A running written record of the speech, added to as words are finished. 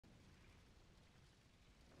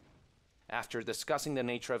after discussing the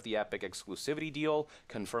nature of the Epic exclusivity deal,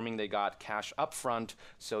 confirming they got cash upfront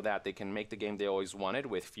so that they can make the game they always wanted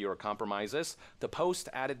with fewer compromises, the post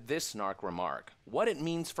added this snark remark: "What it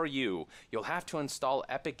means for you, you'll have to install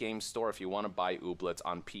Epic Games Store if you want to buy Ooblets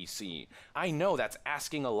on PC. I know that's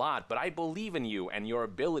asking a lot, but I believe in you and your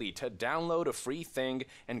ability to download a free thing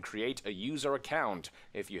and create a user account,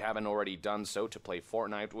 if you haven't already done so, to play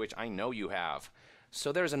Fortnite, which I know you have."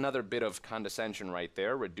 So there's another bit of condescension right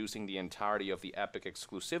there, reducing the entirety of the Epic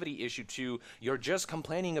exclusivity issue to "you're just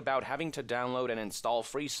complaining about having to download and install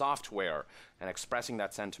free software," and expressing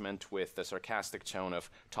that sentiment with the sarcastic tone of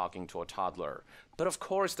talking to a toddler. But of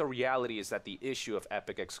course, the reality is that the issue of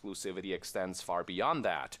Epic exclusivity extends far beyond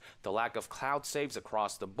that. The lack of cloud saves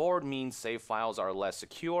across the board means save files are less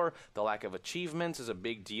secure. The lack of achievements is a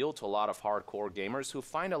big deal to a lot of hardcore gamers who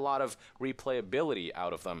find a lot of replayability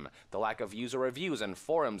out of them. The lack of user reviews and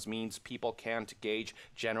forums means people can't gauge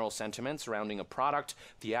general sentiment surrounding a product.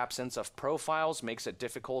 The absence of profiles makes it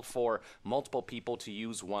difficult for multiple people to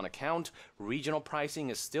use one account. Regional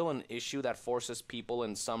pricing is still an issue that forces people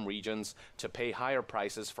in some regions to pay higher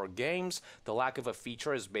prices for games. The lack of a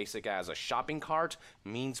feature as basic as a shopping cart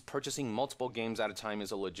means purchasing multiple games at a time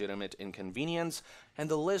is a legitimate inconvenience, and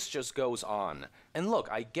the list just goes on. And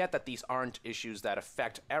look, I get that these aren't issues that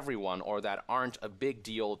affect everyone or that aren't a big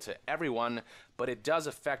deal to everyone, but it does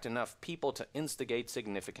affect enough people to instigate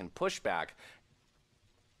significant pushback.